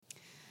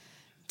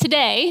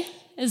Today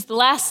is the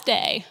last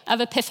day of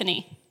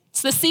Epiphany.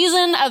 It's the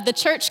season of the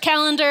church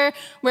calendar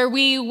where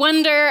we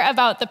wonder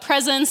about the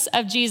presence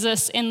of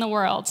Jesus in the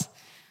world.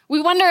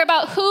 We wonder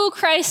about who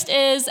Christ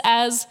is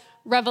as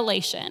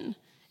revelation.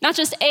 Not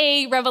just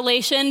a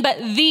revelation, but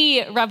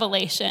the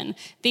revelation.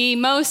 The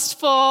most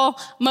full,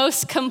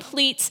 most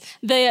complete,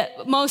 the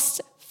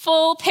most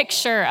full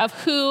picture of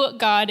who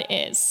God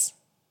is.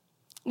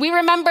 We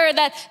remember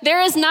that there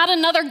is not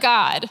another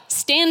God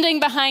standing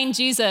behind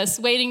Jesus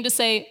waiting to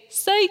say,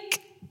 psych,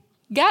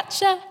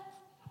 gotcha.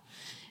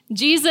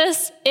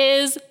 Jesus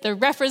is the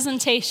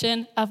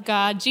representation of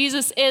God.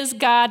 Jesus is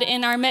God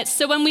in our midst.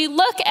 So when we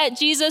look at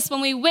Jesus,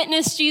 when we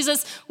witness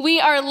Jesus,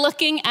 we are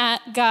looking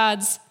at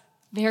God's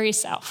very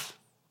self.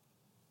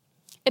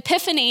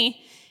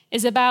 Epiphany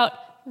is about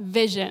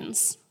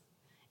visions.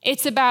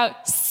 It's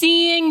about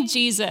seeing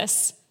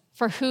Jesus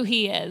for who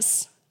he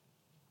is,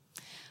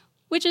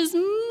 which is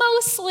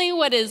mostly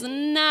what is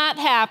not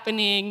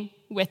happening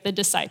with the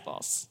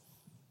disciples.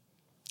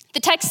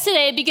 The text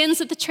today begins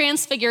with the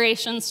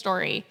Transfiguration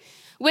story,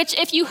 which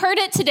if you heard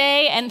it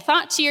today and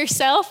thought to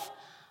yourself,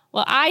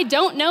 well, I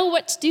don't know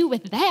what to do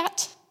with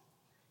that,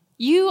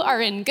 you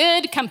are in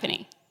good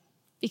company,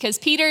 because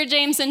Peter,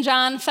 James, and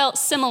John felt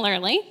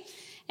similarly,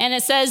 and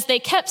it says they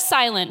kept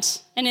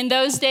silent, and in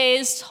those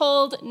days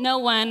told no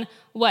one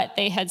what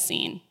they had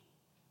seen.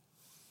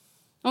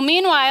 Well,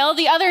 meanwhile,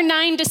 the other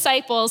 9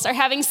 disciples are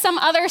having some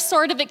other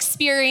sort of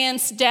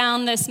experience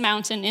down this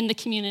mountain in the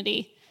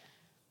community.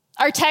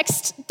 Our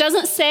text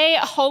doesn't say a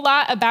whole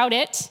lot about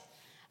it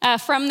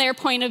from their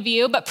point of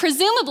view, but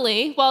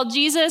presumably, while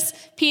Jesus,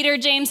 Peter,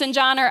 James, and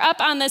John are up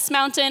on this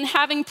mountain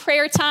having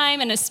prayer time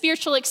and a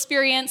spiritual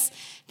experience,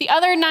 the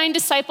other 9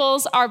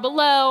 disciples are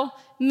below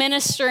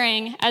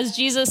ministering as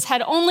Jesus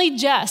had only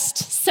just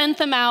sent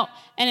them out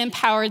and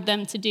empowered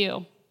them to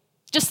do.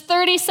 Just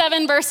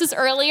 37 verses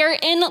earlier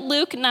in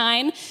Luke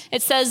 9,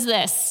 it says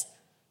this: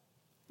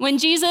 when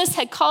Jesus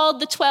had called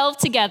the 12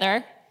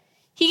 together,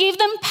 he gave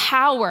them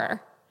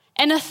power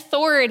and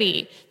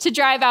authority to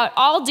drive out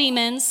all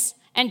demons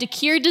and to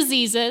cure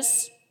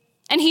diseases,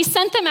 and he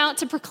sent them out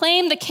to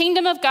proclaim the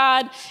kingdom of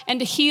God and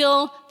to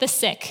heal the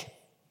sick.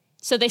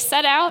 So they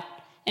set out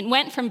and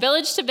went from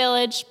village to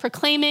village,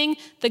 proclaiming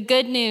the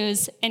good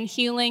news and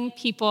healing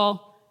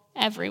people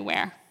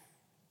everywhere.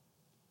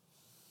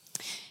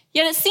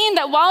 Yet it seemed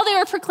that while they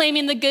were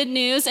proclaiming the good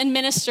news and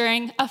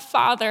ministering, a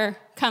father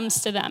comes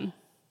to them.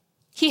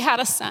 He had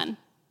a son,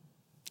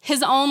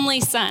 his only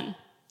son.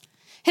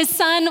 His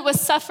son was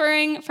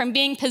suffering from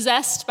being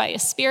possessed by a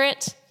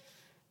spirit,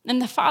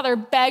 and the father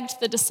begged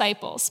the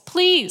disciples,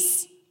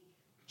 please,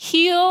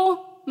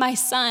 heal my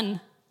son.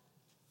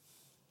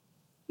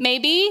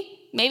 Maybe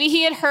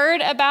he had heard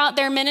about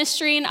their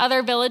ministry in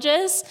other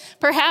villages.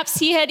 Perhaps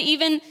he had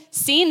even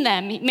seen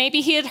them.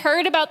 Maybe he had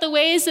heard about the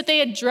ways that they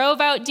had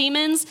drove out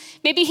demons.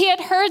 Maybe he had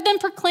heard them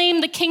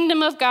proclaim the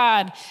kingdom of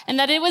God and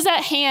that it was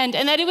at hand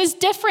and that it was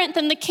different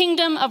than the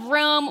kingdom of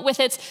Rome with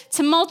its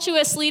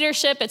tumultuous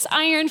leadership, its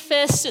iron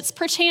fist, its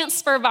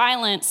perchance for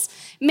violence.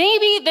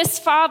 Maybe this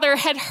father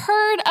had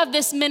heard of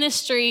this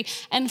ministry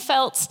and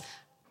felt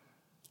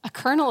a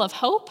kernel of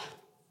hope.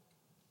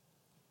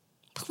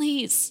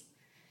 Please,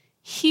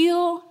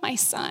 heal my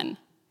son.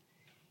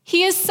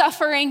 He is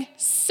suffering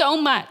so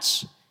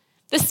much.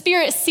 The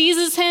spirit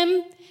seizes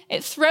him.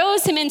 It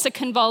throws him into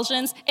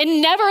convulsions. It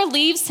never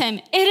leaves him.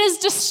 It is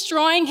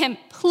destroying him.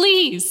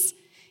 Please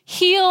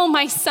heal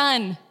my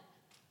son,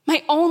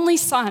 my only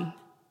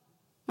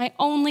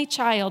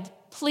child,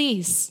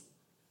 please.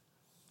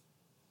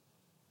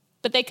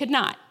 But they could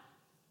not.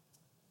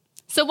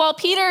 So while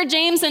Peter,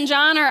 James, and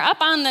John are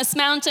up on this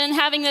mountain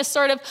having this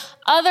sort of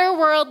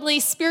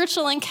otherworldly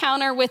spiritual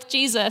encounter with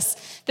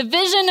Jesus, the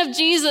vision of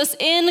Jesus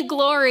in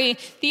glory,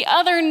 the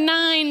other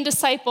 9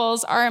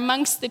 disciples are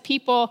amongst the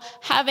people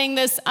having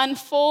this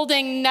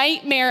unfolding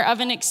nightmare of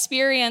an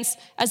experience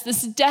as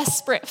this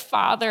desperate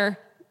father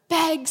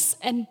begs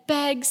and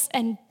begs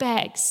and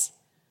begs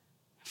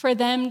for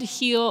them to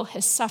heal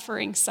his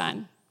suffering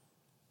son.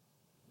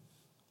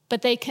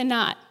 But they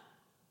cannot.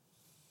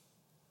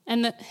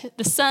 And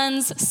the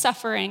son's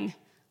suffering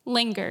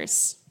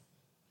lingers.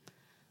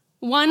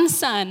 One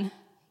son,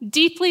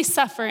 deeply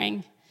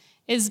suffering,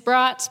 is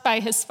brought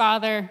by his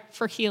father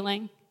for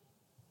healing.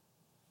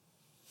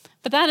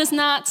 But that is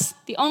not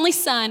the only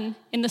son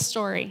in the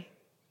story.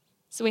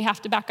 So we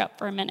have to back up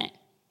for a minute.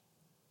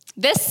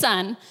 This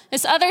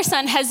other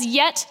son, has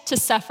yet to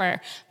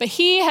suffer, but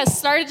he has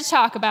started to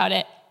talk about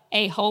it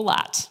a whole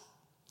lot.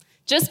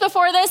 Just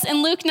before this,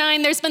 in Luke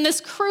 9, there's been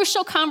this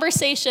crucial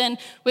conversation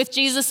with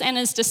Jesus and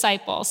his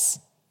disciples.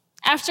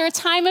 After a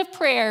time of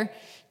prayer,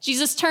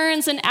 Jesus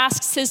turns and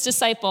asks his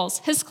disciples,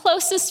 his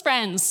closest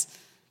friends,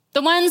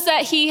 the ones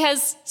that he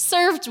has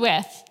served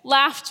with,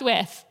 laughed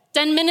with,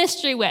 done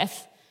ministry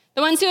with,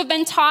 the ones who have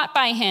been taught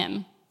by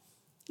him.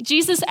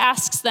 Jesus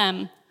asks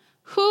them,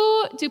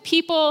 who do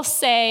people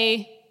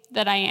say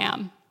that I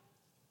am?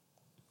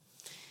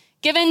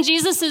 Given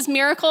Jesus'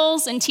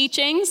 miracles and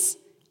teachings,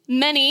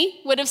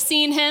 many would have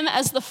seen him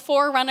as the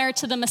forerunner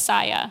to the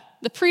Messiah,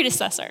 the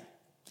predecessor.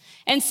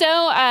 And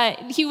so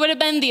he would have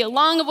been the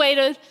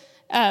long-awaited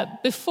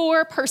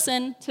before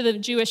person to the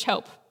Jewish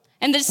hope.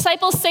 And the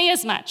disciples say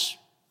as much.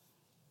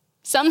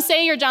 Some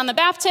say you're John the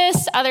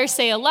Baptist, others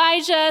say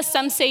Elijah,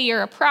 some say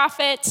you're a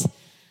prophet.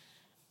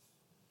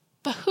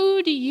 But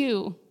who do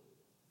you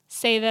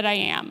say that I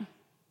am?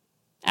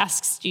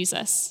 Asks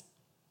Jesus.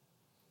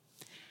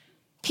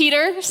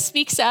 Peter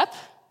speaks up,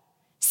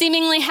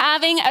 seemingly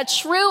having a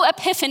true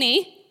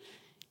epiphany.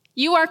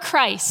 You are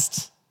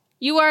Christ.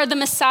 You are the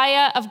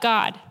Messiah of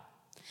God.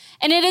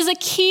 And it is a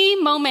key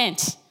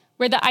moment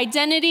where the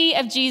identity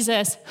of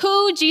Jesus,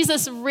 who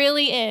Jesus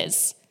really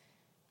is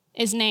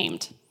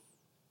named.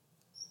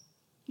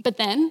 But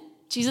then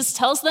Jesus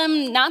tells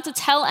them not to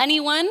tell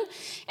anyone,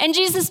 and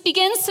Jesus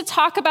begins to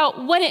talk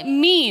about what it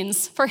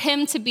means for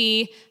him to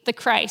be the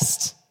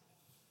Christ.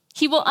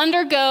 He will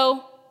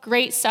undergo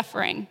great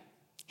suffering.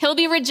 He'll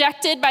be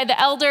rejected by the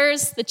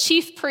elders, the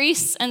chief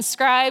priests, and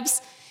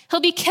scribes. He'll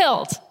be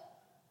killed,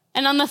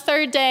 and on the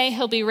third day,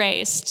 he'll be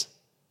raised.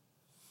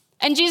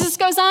 And Jesus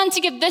goes on to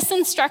give this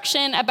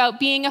instruction about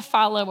being a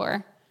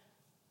follower.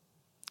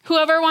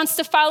 Whoever wants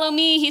to follow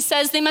me, he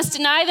says, they must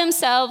deny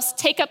themselves,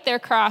 take up their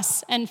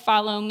cross, and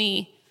follow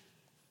me.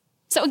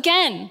 So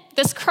again,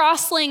 this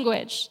cross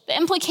language, the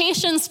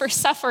implications for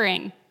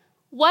suffering.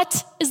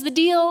 What is the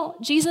deal,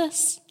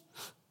 Jesus?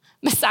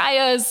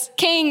 Messiahs,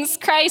 kings,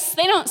 Christ,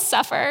 they don't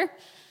suffer.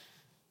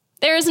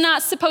 There is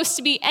not supposed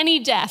to be any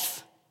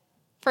death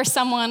for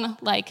someone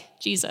like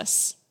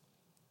Jesus.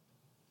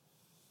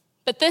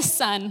 But this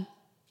son,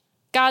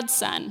 God's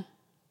son,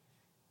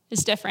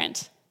 is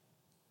different.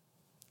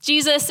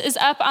 Jesus is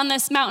up on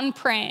this mountain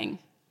praying.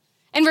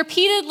 And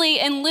repeatedly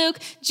in Luke,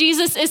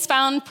 Jesus is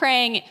found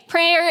praying.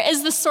 Prayer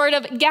is the sort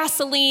of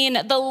gasoline,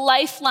 the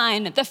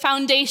lifeline, the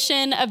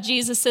foundation of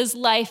Jesus'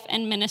 life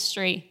and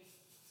ministry.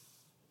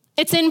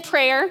 It's in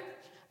prayer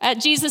at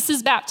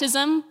Jesus'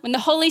 baptism when the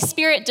Holy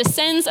Spirit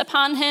descends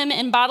upon him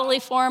in bodily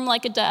form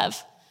like a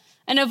dove.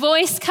 And a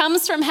voice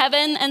comes from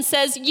heaven and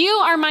says, "You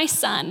are my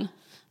son,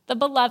 the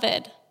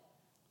beloved.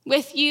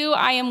 With you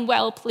I am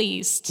well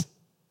pleased."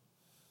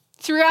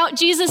 Throughout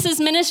Jesus'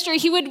 ministry,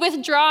 he would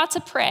withdraw to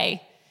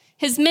pray,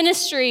 his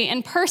ministry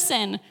and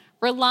person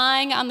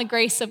relying on the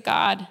grace of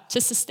God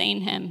to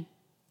sustain him.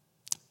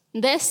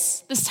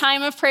 This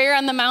time of prayer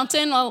on the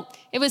mountain, well,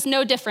 it was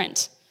no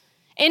different.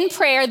 In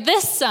prayer,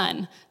 this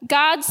son,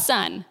 God's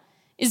son,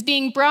 is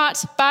being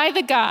brought by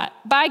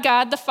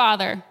God the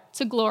Father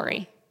to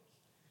glory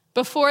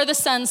before the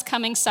son's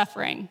coming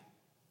suffering.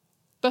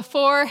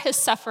 Before his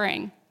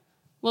suffering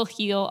will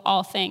heal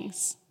all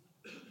things.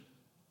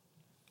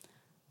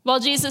 While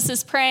Jesus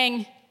is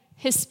praying,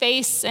 his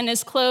face and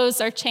his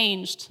clothes are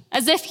changed,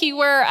 as if he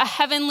were a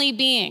heavenly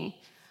being.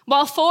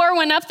 While 4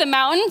 went up the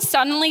mountain,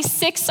 suddenly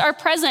 6 are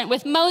present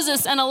with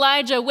Moses and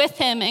Elijah with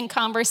him in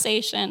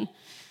conversation.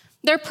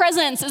 Their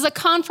presence is a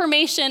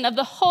confirmation of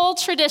the whole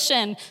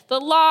tradition,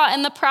 the law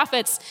and the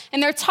prophets,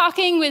 and they're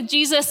talking with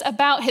Jesus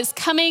about his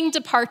coming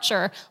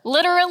departure,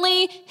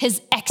 literally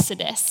his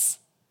exodus,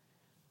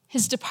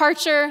 his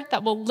departure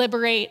that will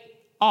liberate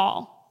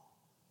all.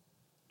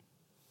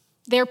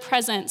 Their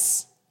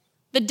presence,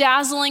 the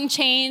dazzling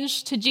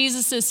change to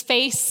Jesus'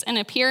 face and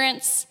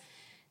appearance,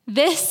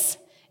 this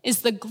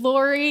is the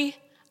glory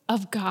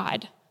of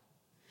God,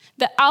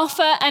 the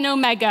Alpha and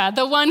Omega,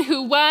 the one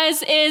who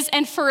was, is,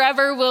 and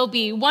forever will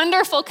be.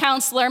 Wonderful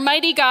Counselor,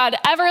 mighty God,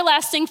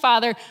 everlasting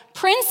Father,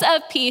 Prince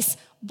of Peace,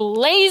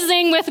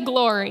 blazing with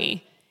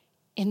glory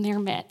in their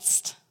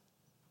midst.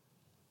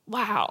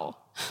 Wow.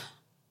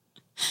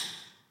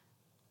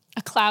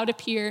 A cloud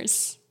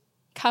appears,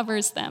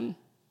 covers them,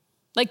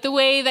 like the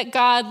way that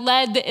God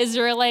led the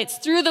Israelites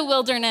through the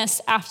wilderness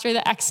after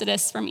the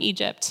exodus from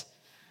Egypt.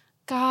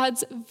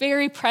 God's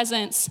very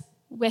presence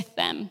with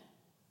them.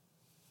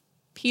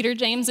 Peter,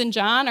 James, and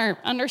John are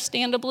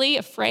understandably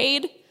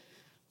afraid.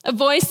 A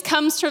voice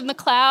comes from the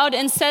cloud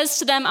and says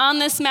to them on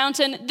this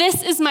mountain,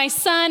 "This is my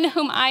son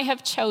whom I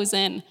have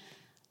chosen.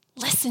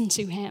 Listen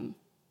to him."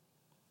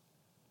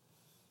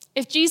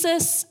 If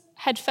Jesus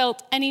had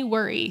felt any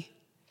worry,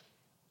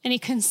 any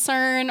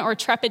concern or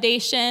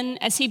trepidation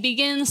as he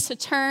begins to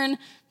turn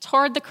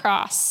toward the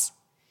cross,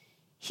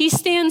 he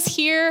stands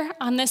here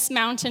on this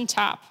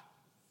mountaintop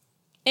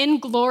in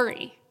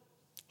glory,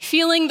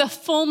 feeling the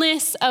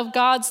fullness of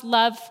God's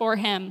love for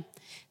him,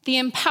 the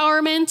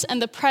empowerment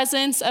and the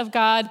presence of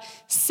God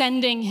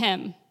sending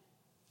him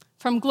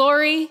from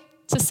glory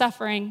to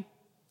suffering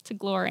to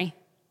glory.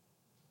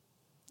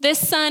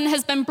 This son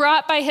has been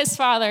brought by his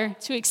Father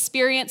to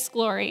experience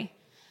glory.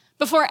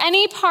 Before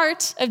any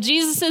part of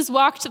Jesus'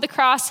 walk to the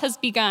cross has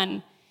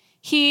begun,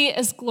 he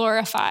is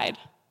glorified,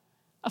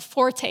 a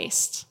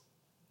foretaste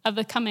of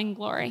the coming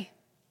glory.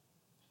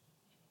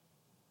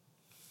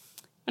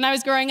 When I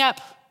was growing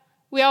up,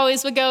 we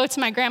always would go to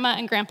my grandma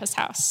and grandpa's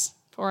house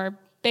for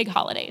big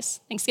holidays,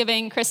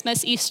 Thanksgiving,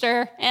 Christmas,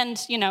 Easter, and,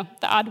 the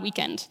odd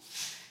weekend.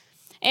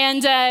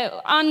 And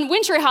on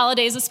winter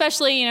holidays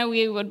especially,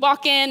 we would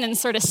walk in and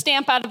sort of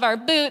stamp out of our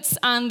boots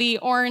on the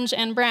orange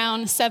and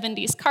brown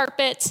 70s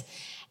carpet.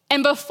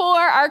 And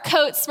before our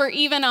coats were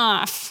even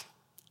off,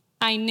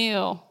 I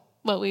knew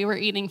what we were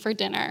eating for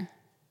dinner.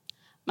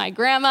 My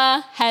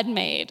grandma had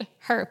made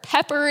her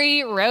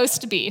peppery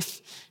roast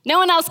beef. No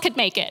one else could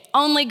make it,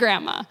 only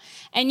grandma.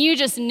 And you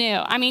just knew.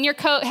 I mean, your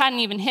coat hadn't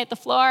even hit the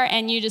floor,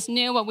 and you just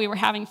knew what we were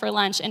having for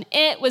lunch, and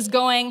it was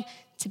going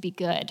to be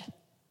good.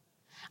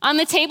 On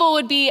the table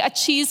would be a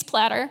cheese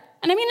platter.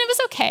 And I mean, it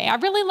was okay. I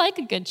really like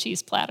a good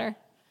cheese platter.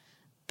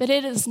 But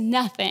it is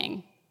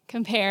nothing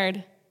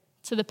compared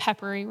to the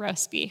peppery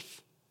roast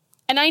beef.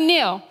 And I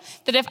knew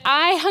that if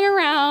I hung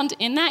around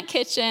in that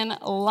kitchen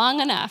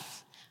long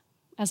enough,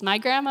 as my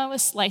grandma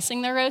was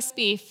slicing the roast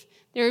beef,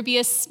 there would be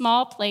a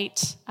small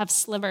plate of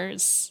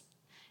slivers,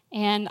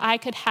 and I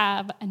could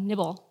have a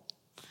nibble,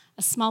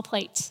 a small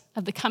plate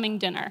of the coming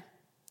dinner.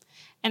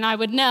 And I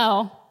would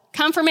know,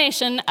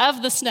 confirmation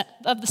of the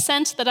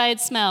scent that I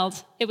had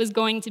smelled, it was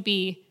going to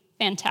be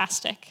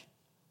fantastic.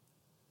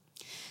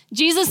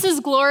 Jesus'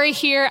 glory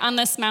here on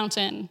this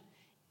mountain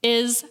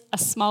is a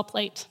small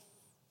plate.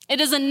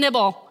 It is a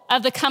nibble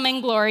of the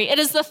coming glory. It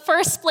is the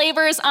first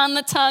flavors on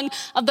the tongue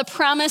of the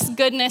promised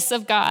goodness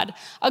of God,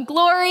 a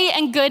glory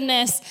and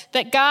goodness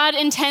that God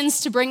intends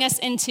to bring us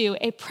into,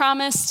 a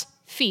promised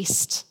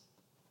feast.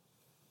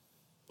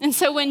 And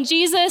so when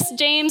Jesus,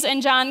 James,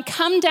 and John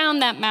come down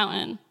that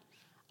mountain,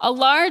 a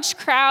large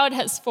crowd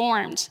has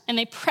formed, and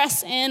they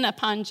press in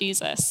upon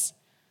Jesus.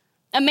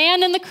 A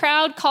man in the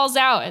crowd calls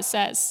out, it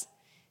says,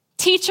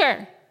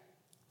 "Teacher,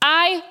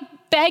 I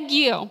beg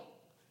you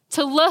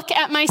to look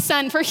at my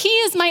son, for he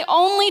is my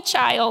only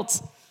child."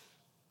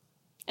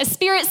 A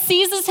spirit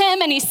seizes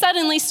him, and he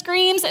suddenly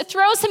screams. It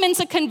throws him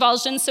into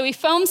convulsions, so he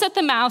foams at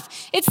the mouth.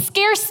 It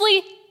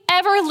scarcely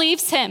ever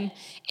leaves him.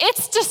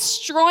 It's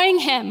destroying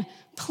him.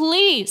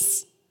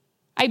 Please,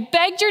 I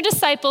begged your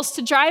disciples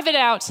to drive it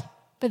out,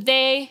 but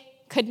they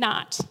could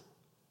not.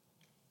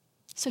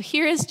 So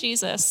here is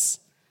Jesus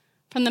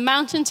from the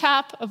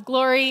mountaintop of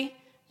glory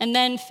and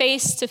then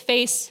face to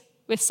face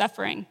with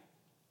suffering.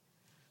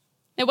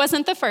 It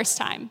wasn't the first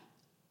time,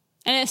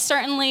 and it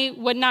certainly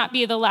would not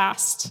be the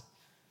last.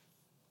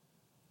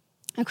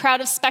 A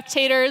crowd of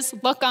spectators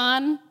look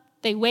on,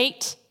 they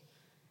wait,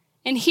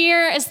 and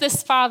here is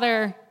this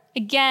father,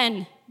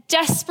 again,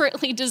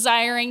 desperately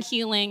desiring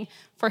healing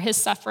for his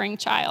suffering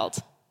child.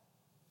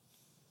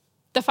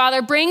 The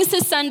father brings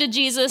his son to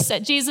Jesus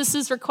at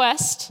Jesus'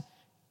 request.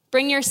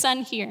 "Bring your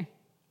son here."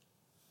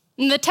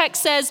 And the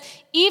text says,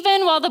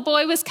 even while the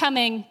boy was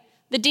coming,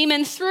 the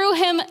demon threw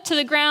him to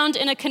the ground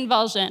in a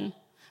convulsion.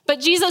 But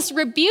Jesus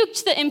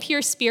rebuked the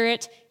impure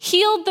spirit,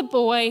 healed the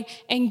boy,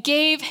 and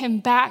gave him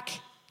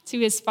back to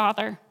his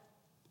father.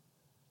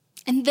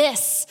 And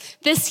this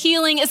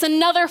healing is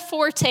another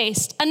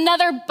foretaste,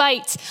 another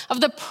bite of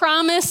the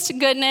promised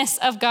goodness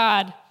of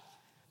God.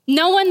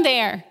 No one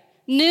there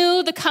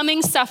knew the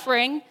coming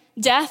suffering,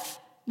 death,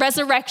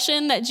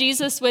 resurrection that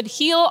Jesus would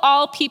heal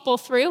all people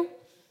through.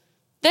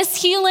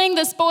 This healing,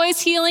 this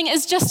boy's healing,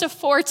 is just a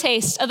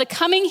foretaste of the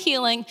coming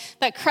healing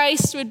that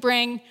Christ would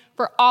bring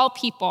for all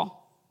people.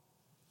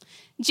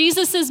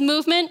 Jesus'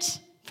 movement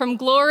from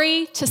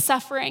glory to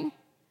suffering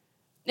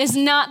is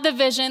not the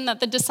vision that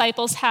the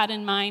disciples had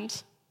in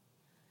mind.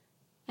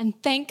 And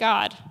thank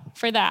God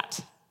for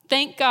that.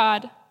 Thank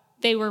God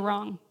they were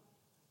wrong.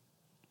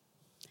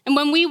 And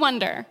when we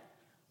wonder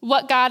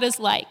what God is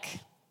like,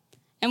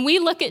 and we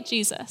look at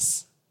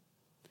Jesus,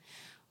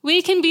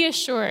 we can be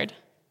assured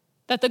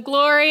that the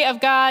glory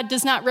of God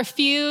does not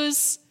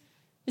refuse,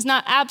 is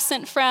not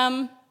absent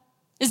from,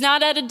 is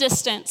not at a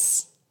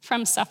distance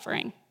from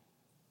suffering.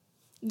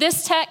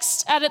 This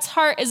text at its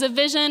heart is a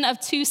vision of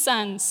two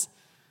sons.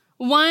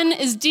 One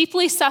is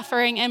deeply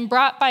suffering and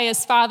brought by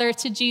his father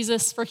to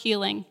Jesus for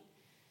healing.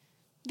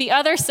 The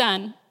other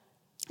son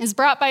is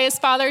brought by his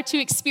father to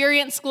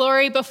experience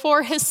glory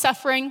before his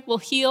suffering will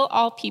heal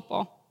all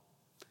people.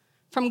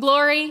 From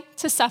glory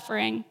to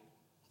suffering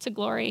to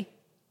glory.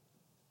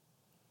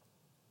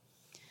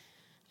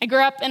 I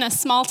grew up in a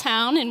small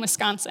town in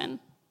Wisconsin.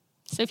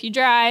 So if you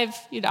drive,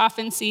 you'd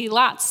often see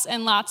lots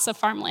and lots of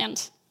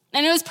farmland.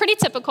 And it was pretty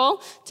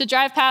typical to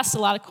drive past a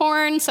lot of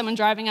corn, someone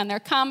driving on their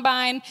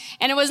combine,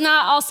 and it was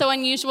not also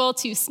unusual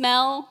to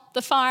smell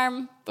the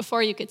farm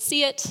before you could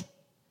see it.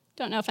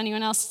 Don't know if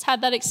anyone else has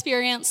had that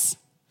experience.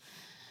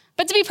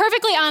 But to be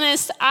perfectly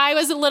honest, I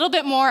was a little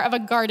bit more of a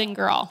garden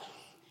girl.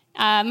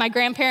 My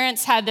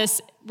grandparents had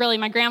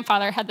my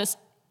grandfather had this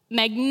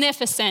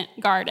magnificent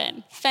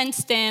garden,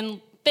 fenced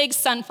in, big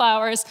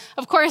sunflowers.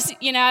 Of course,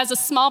 as a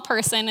small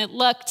person, it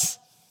looked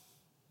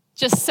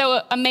just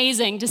so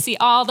amazing to see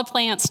all the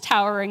plants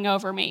towering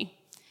over me.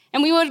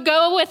 And we would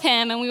go with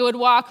him and we would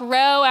walk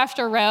row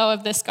after row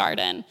of this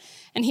garden.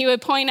 And he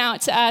would point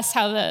out to us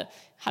how the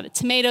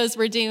tomatoes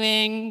were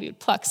doing. We'd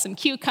pluck some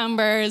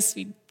cucumbers.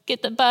 We'd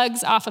get the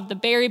bugs off of the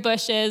berry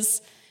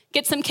bushes,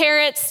 get some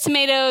carrots,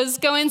 tomatoes,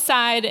 go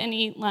inside and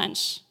eat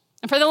lunch.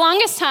 And for the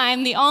longest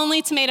time, the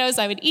only tomatoes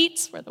I would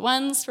eat were the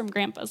ones from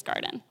Grandpa's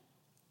garden.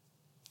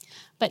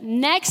 But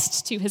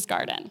next to his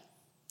garden,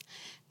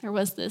 there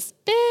was this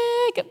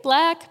big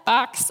black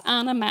box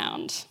on a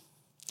mound.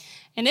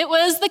 And it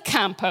was the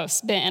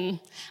compost bin.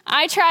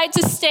 I tried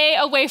to stay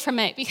away from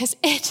it because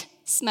it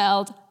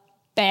smelled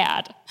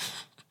bad.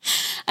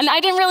 And I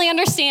didn't really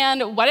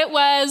understand what it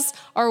was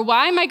or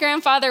why my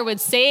grandfather would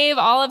save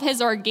all of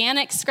his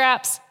organic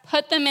scraps,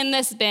 put them in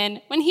this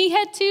bin, when he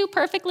had 2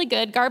 perfectly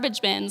good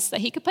garbage bins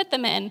that he could put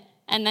them in,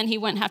 and then he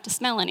wouldn't have to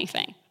smell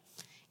anything.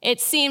 It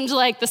seemed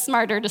like the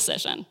smarter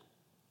decision.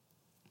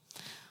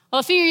 Well,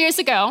 a few years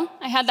ago,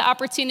 I had the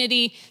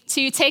opportunity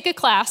to take a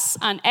class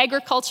on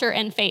agriculture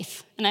and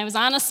faith, and I was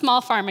on a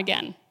small farm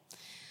again.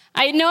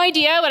 I had no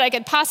idea what I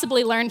could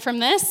possibly learn from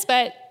this,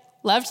 but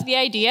loved the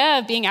idea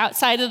of being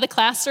outside of the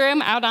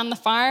classroom, out on the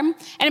farm.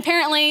 And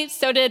apparently,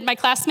 so did my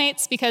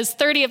classmates, because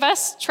 30 of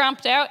us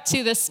tromped out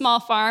to this small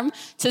farm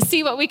to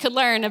see what we could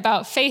learn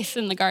about faith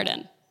in the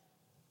garden.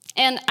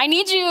 And I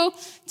need you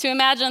to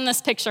imagine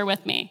this picture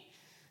with me.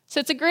 So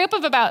it's a group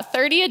of about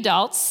 30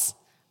 adults,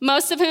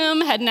 most of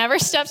whom had never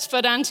stepped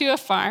foot onto a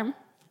farm.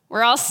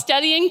 We're all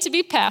studying to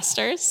be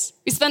pastors.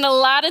 We spend a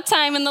lot of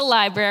time in the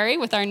library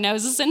with our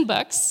noses in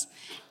books,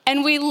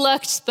 and we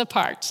looked the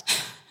part.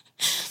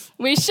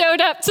 We showed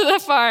up to the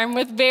farm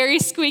with very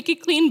squeaky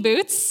clean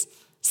boots,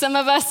 some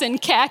of us in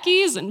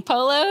khakis and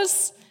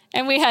polos,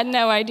 and we had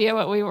no idea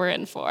what we were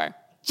in for.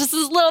 Just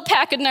this little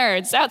pack of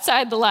nerds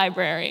outside the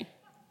library.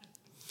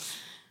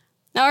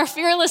 Now, our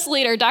fearless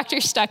leader, Dr.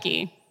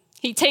 Stuckey,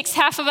 he takes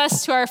half of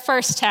us to our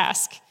first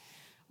task.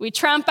 We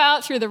tromp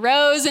out through the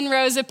rows and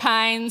rows of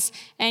pines,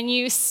 and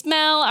you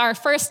smell our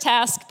first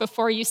task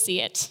before you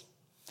see it.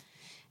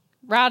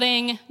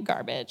 Rotting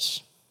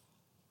garbage.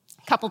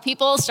 A couple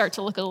people start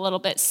to look a little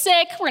bit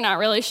sick. We're not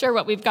really sure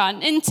what we've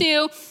gotten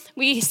into.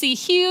 We see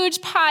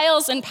huge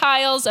piles and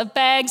piles of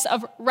bags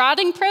of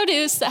rotting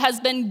produce that has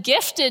been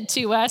gifted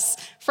to us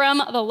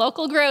from the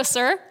local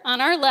grocer on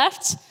our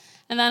left,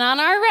 and then on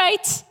our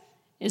right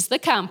is the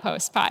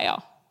compost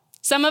pile.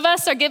 Some of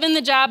us are given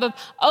the job of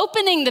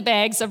opening the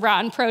bags of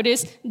rotten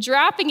produce,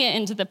 dropping it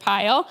into the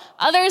pile.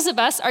 Others of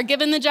us are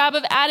given the job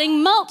of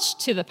adding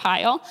mulch to the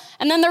pile.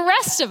 And then the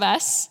rest of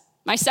us,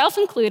 myself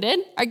included,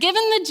 are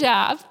given the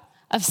job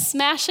of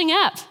smashing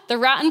up the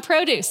rotten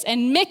produce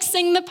and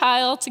mixing the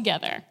pile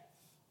together.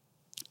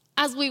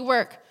 As we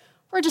work,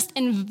 we're just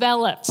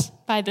enveloped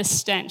by the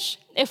stench.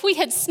 If we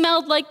had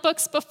smelled like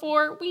books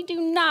before, we do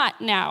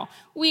not now.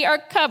 We are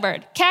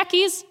covered.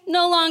 Khakis,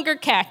 no longer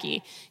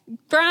khaki.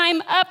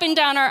 Grime up and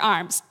down our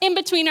arms, in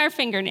between our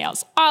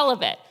fingernails, all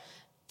of it.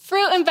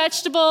 Fruit and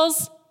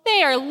vegetables,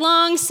 they are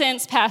long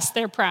since past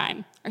their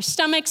prime. Our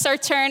stomachs are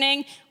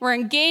turning. We're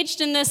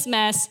engaged in this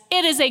mess.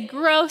 It is a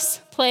gross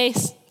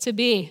place to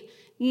be.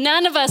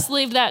 None of us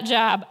leave that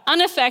job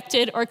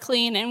unaffected or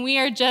clean, and we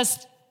are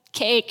just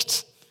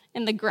caked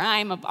in the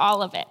grime of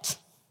all of it.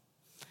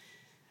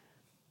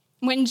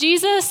 When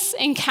Jesus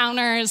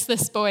encounters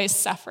this boy's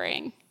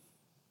suffering,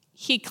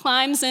 he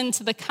climbs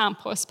into the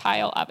compost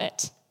pile of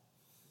it.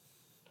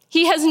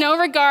 He has no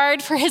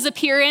regard for his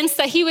appearance,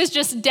 that he was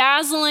just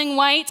dazzling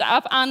white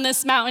up on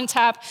this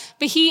mountaintop,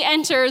 but he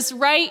enters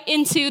right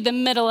into the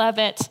middle of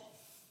it.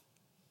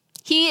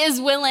 He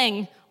is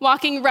willing,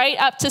 walking right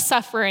up to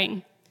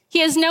suffering. He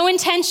has no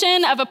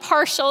intention of a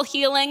partial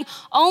healing.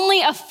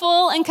 Only a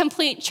full and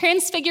complete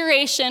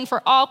transfiguration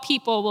for all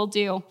people will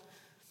do.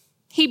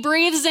 He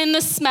breathes in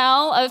the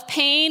smell of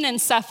pain and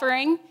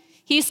suffering.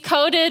 He's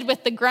coated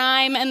with the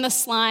grime and the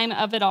slime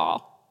of it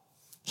all.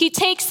 He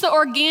takes the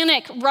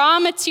organic, raw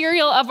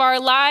material of our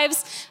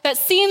lives that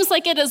seems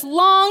like it is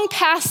long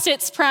past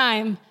its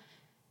prime.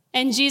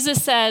 And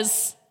Jesus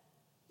says,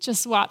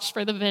 just watch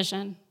for the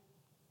vision.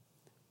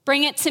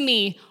 Bring it to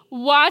me.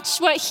 Watch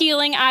what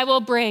healing I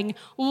will bring.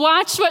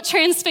 Watch what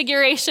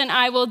transfiguration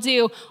I will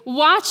do.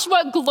 Watch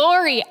what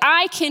glory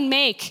I can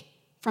make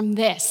from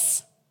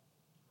this.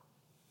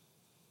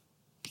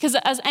 Because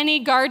as any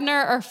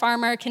gardener or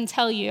farmer can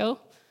tell you,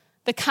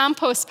 the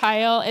compost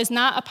pile is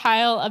not a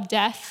pile of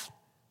death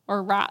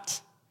or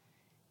rot.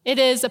 It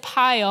is a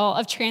pile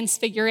of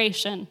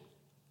transfiguration.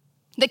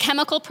 The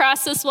chemical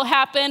process will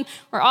happen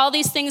where all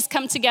these things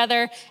come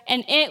together,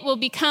 and it will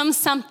become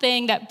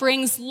something that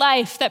brings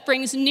life, that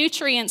brings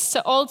nutrients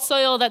to old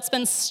soil that's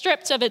been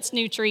stripped of its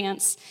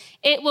nutrients.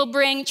 It will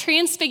bring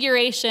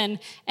transfiguration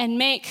and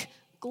make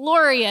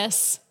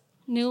glorious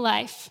new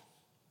life.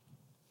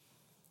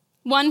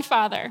 One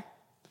father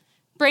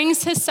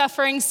brings his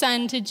suffering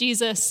son to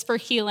Jesus for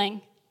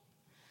healing.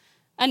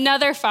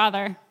 Another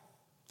father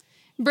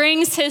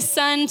brings his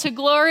son to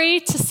glory,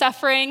 to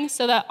suffering,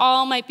 so that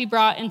all might be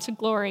brought into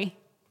glory.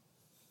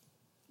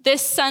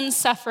 This son's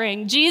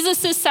suffering,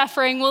 Jesus'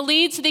 suffering, will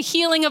lead to the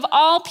healing of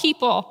all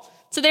people,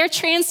 to their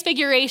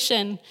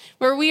transfiguration,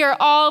 where we are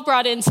all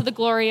brought into the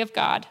glory of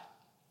God.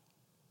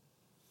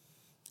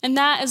 And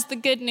that is the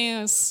good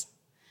news,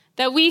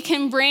 that we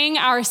can bring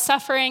our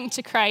suffering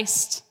to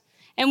Christ,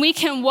 and we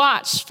can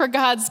watch for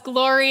God's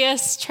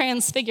glorious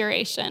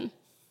transfiguration.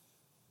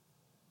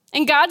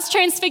 In God's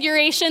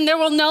transfiguration, there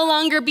will no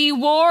longer be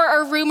war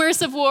or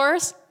rumors of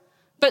wars,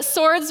 but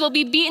swords will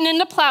be beaten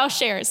into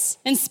plowshares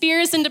and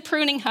spears into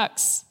pruning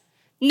hooks.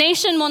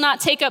 Nation will not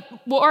take up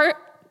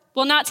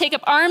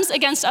arms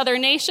against other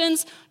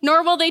nations,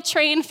 nor will they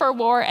train for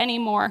war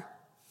anymore,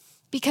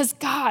 because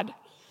God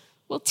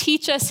will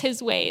teach us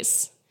his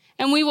ways,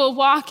 and we will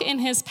walk in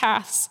his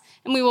paths,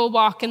 and we will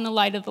walk in the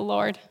light of the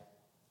Lord.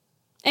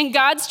 In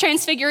God's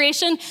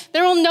transfiguration,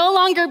 there will no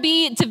longer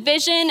be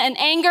division and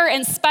anger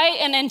and spite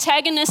and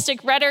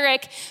antagonistic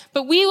rhetoric,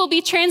 but we will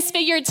be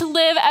transfigured to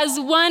live as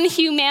one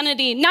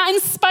humanity, not in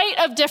spite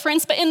of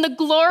difference, but in the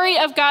glory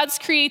of God's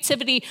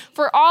creativity.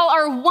 For all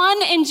are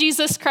one in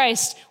Jesus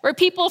Christ, where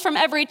people from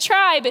every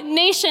tribe,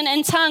 nation,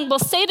 and tongue will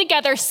say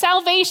together,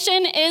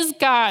 salvation is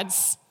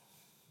God's.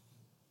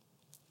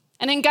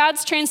 And in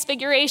God's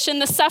transfiguration,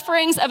 the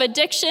sufferings of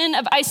addiction,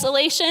 of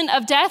isolation,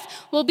 of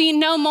death will be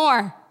no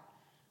more.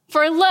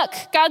 For look,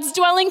 God's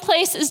dwelling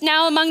place is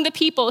now among the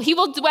people. He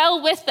will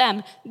dwell with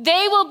them.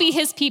 They will be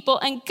his people,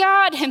 and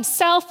God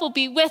himself will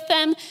be with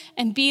them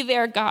and be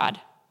their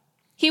God.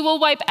 He will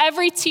wipe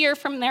every tear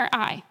from their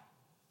eye.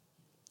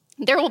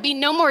 There will be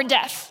no more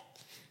death,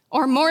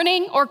 or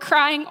mourning, or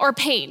crying, or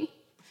pain,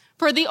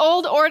 for the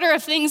old order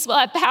of things will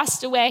have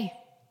passed away.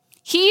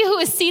 He who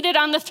is seated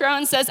on the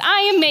throne says,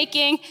 I am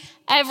making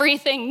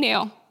everything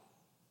new.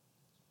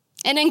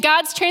 And in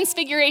God's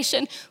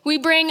transfiguration, we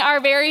bring our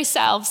very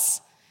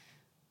selves.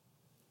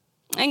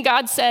 And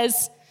God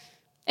says,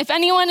 if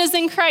anyone is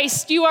in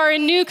Christ, you are a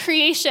new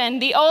creation.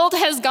 The old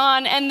has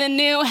gone and the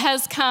new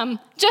has come.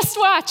 Just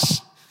watch.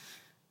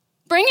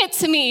 Bring it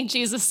to me,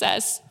 Jesus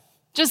says.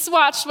 Just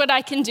watch what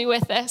I can do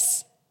with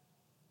this.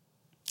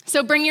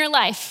 So bring your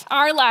life,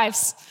 our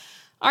lives,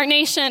 our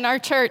nation, our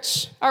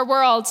church, our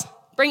world.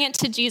 Bring it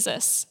to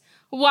Jesus.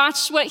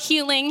 Watch what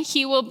healing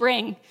he will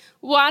bring.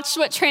 Watch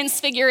what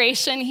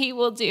transfiguration he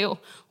will do.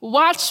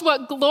 Watch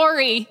what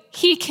glory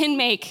he can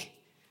make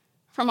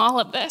from all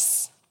of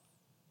this.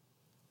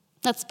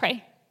 Let's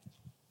pray.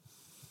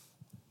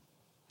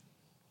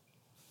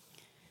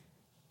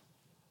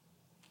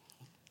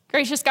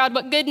 Gracious God,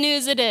 what good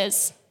news it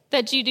is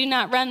that you do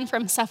not run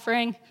from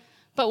suffering,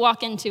 but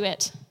walk into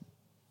it.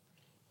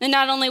 And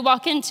not only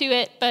walk into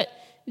it, but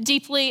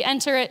deeply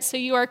enter it so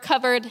you are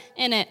covered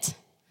in it.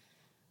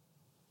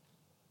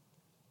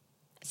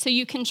 So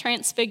you can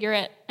transfigure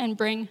it and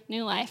bring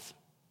new life.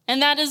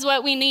 And that is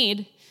what we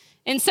need.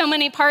 In so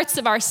many parts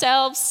of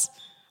ourselves,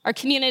 our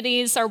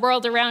communities, our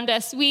world around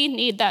us, we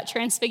need that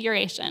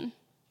transfiguration.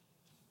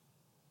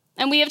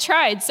 And we have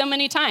tried so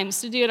many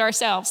times to do it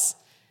ourselves,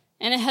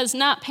 and it has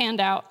not panned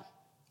out.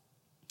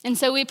 And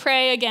so we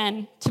pray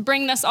again to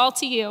bring this all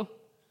to you.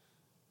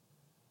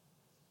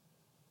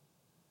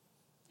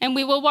 And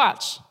we will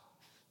watch.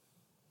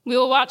 We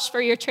will watch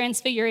for your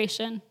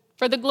transfiguration,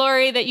 for the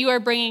glory that you are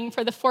bringing,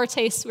 for the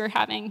foretaste we're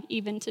having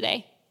even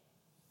today.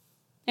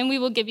 And we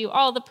will give you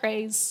all the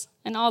praise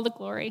and all the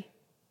glory.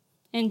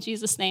 In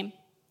Jesus' name,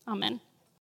 amen.